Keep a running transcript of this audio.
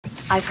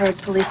I've heard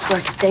police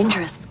work is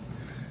dangerous.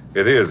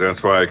 It is.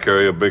 That's why I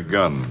carry a big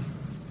gun.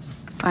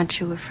 Aren't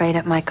you afraid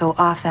it might go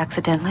off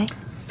accidentally?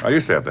 I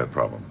used to have that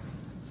problem.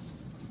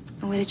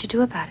 And what did you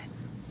do about it?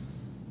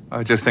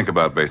 I just think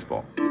about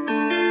baseball. And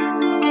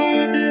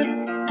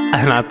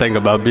I think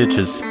about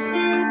bitches.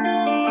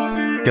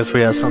 Guess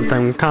we have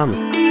something in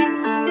common.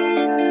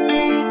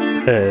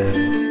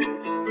 Yeah.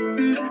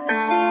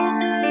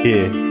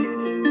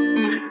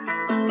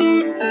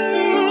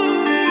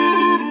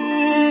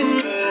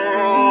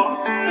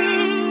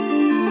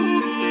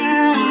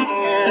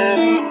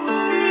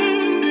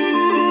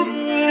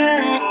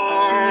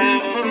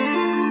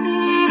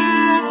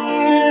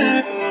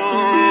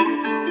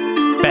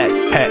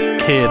 Backpack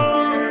kid.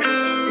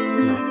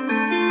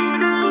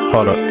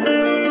 Hold up.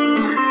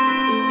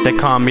 They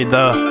call me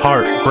the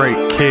heartbreak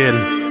kid.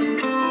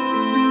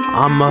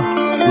 I'm a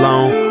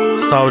lone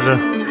soldier.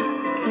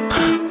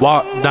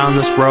 Walk down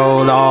this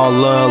road all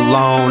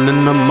alone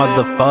in the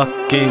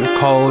motherfucking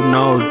cold.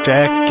 No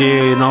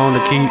jacket on to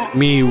keep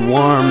me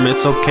warm.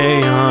 It's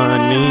okay,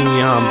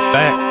 honey, I'm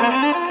back.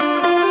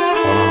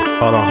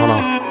 Hold on.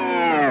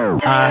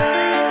 I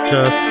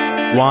just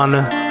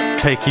wanna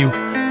take you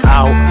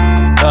out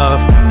of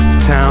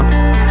town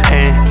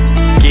and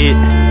get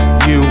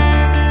you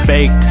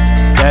baked.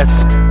 That's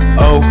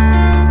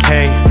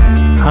okay,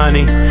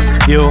 honey,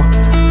 you'll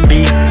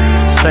be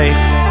safe.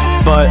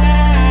 But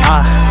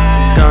I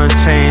done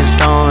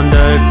changed on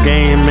the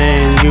game,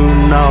 and you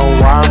know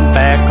I'm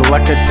back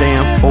like a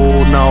damn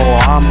fool. No,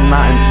 I'm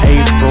not in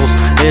April's,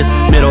 it's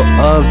middle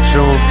of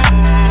June.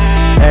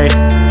 Hey,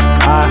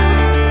 I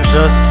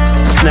just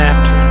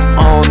snapped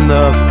on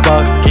the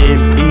fucking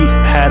beat.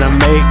 Had to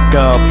make a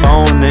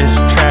bonus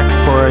track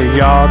for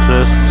y'all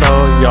just so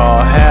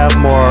y'all have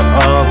more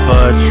of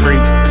a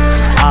treat.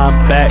 I'm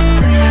back,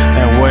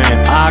 and when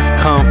I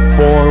come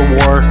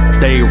forward,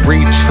 they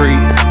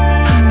retreat.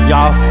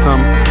 Y'all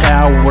some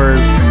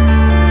cowards,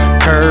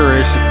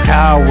 courage,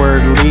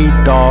 cowardly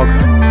dog.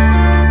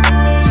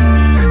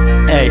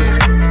 Hey,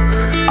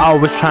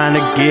 always trying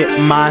to get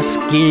my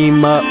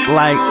scheme up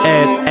like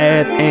Ed,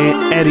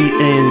 and Eddie,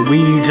 and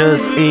we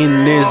just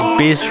in this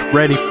bitch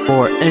ready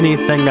for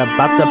anything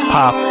about to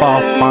pop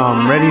off.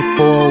 I'm ready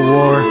for a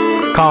war.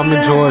 Call me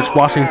George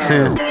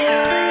Washington.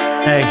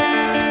 Hey,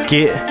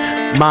 get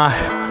my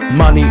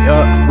money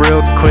up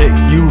real quick,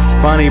 you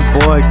funny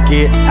boy,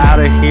 get out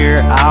of here.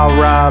 I'll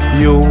rob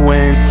you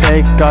and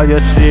take all your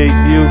shit.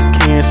 You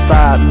can't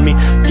stop me.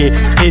 Get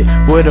hit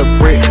with a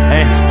brick,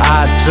 and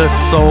I just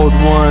sold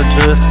one.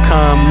 Just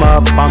come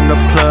up, I'm the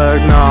plug,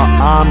 no,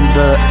 I'm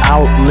the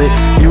outlet.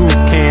 You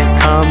can't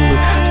come,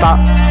 stop.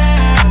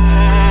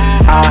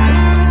 I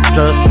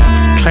just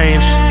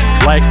changed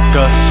like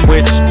a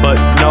switch, but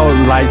no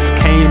lights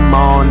came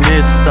on.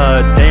 It's a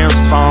damn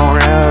song,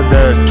 had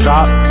to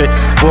drop it.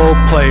 We'll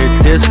play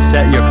this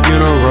at your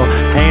funeral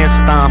and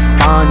stomp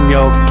on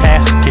your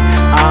casket.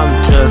 I'm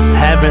just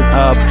having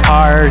a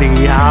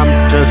party,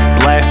 I'm just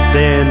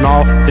blasting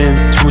off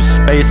into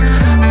space.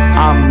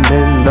 I'm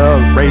in the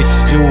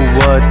race, you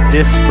a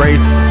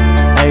disgrace.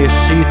 Hey,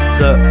 she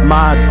sucked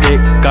my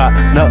dick, got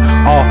nut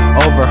all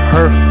over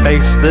her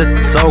face.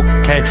 It's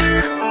okay,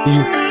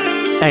 you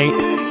ain't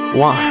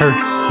want her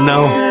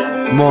no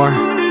more.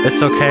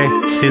 It's okay,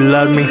 she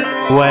loved me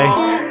way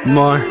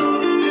more,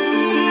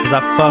 cause I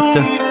fucked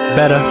her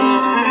better,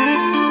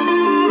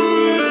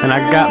 and I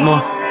got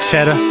more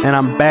cheddar, and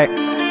I'm back.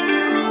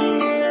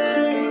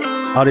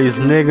 All these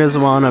niggas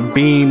wanna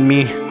be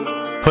me,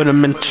 put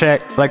them in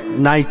check like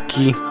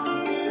Nike.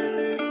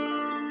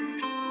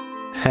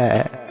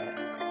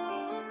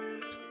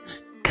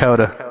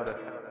 Coda.